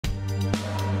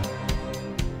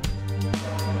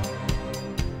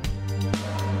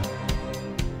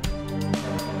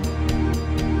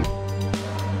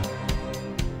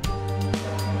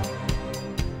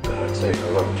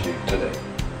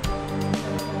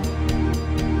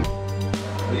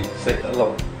Say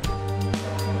hello.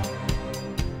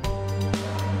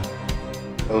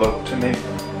 Hello to me.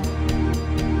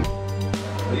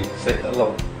 Please say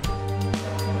hello.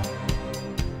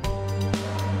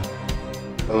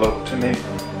 Hello to me.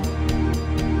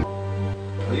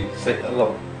 Please say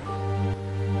hello.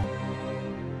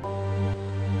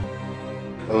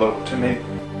 Hello to me.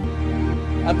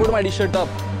 I put my t-shirt up.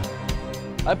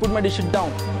 I put my t-shirt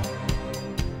down.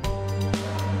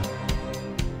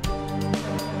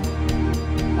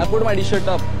 I put my t-shirt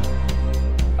up.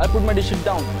 I put my t-shirt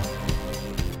down.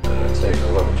 Say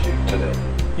hello to you today.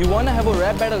 You wanna have a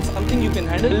rap battle, something you can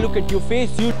handle? Look at your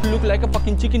face, you look like a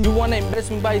fucking chicken. You wanna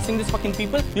impress me by seeing these fucking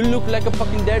people? You look like a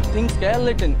fucking dead thing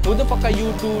skeleton. Who the fuck are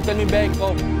you to tell me back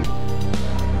off?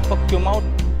 Fuck your mouth.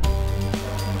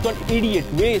 You're an idiot,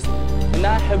 waste. And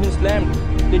I have been slammed.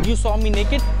 Did you saw me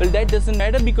naked? Well, that doesn't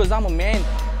matter because I'm a man.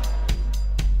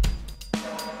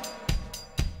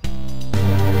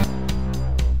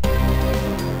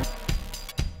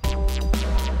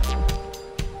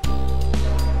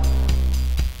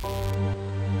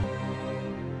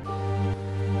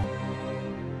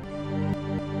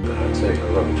 Say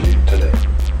hello to you today.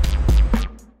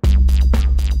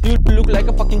 You look like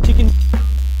a fucking chicken.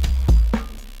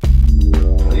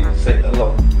 Please say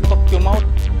hello. Fuck your mouth.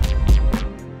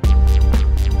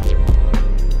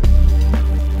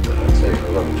 Say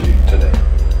hello to you today.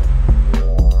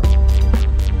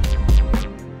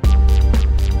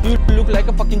 You look like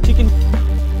a fucking chicken.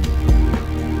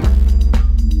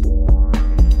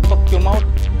 Fuck your mouth.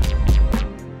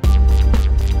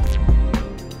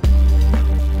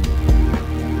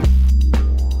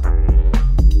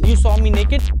 You saw me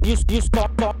naked. You saw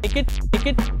naked.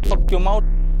 Fuck your mouth.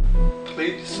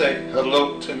 Please say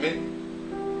hello to me.